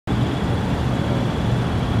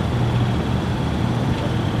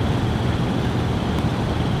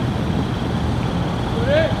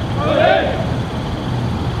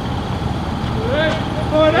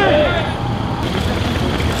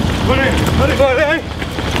buddy.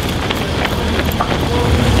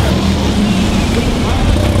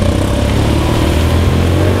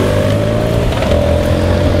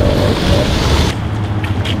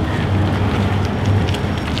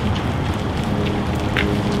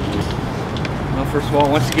 Well, first of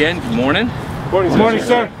all, once again, good morning. Good morning,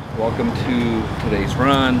 sir. Welcome to today's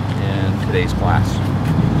run and today's class.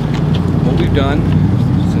 What we've done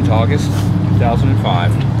since August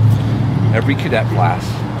 2005, every cadet class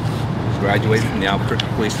has graduated from the Albuquerque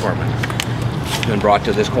Police Department has been brought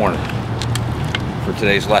to this corner for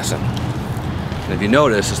today's lesson. And if you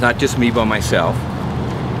notice, it's not just me by myself.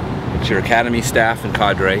 It's your academy staff and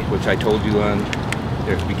cadre, which I told you on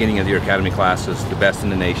the beginning of your academy class is the best in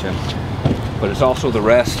the nation. But it's also the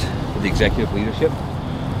rest of the executive leadership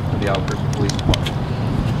of the Albuquerque Police Department.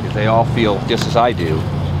 Because they all feel, just as I do,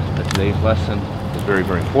 that today's lesson is very,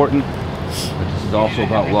 very important. But this is also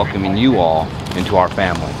about welcoming you all into our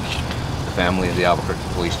family, the family of the Albuquerque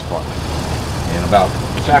Police Department, and about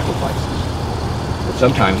sacrifices that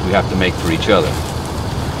sometimes we have to make for each other.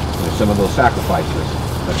 And some of those sacrifices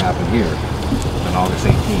that happened here on August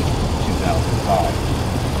 18,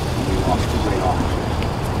 2005, we lost two great officers.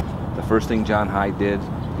 The first thing John Hyde did,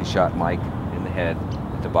 he shot Mike in the head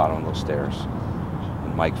at the bottom of those stairs.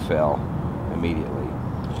 And Mike fell immediately.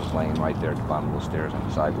 He was laying right there at the bottom of those stairs on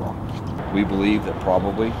the sidewalk. We believe that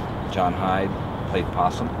probably John Hyde played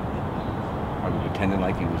possum, probably pretending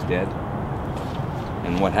like he was dead.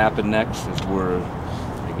 And what happened next is where,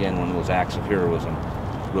 again, one of those acts of heroism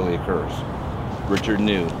really occurs. Richard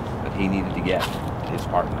knew that he needed to get his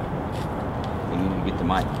partner. He needed to get to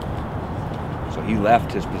Mike. So he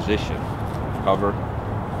left his position of cover,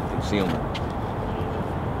 concealment.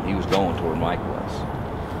 He was going to where Mike was.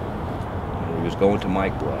 And where he was going to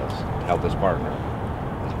Mike was to help his partner,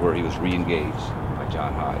 is where he was re-engaged by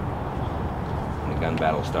John Hyde. And the gun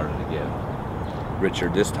battle started again.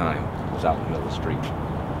 Richard, this time, was out in the middle of the street.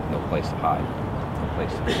 No place to hide, no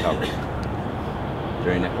place to be covered.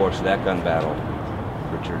 During the course of that gun battle,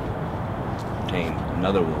 Richard obtained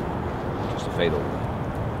another wound, just a fatal wound.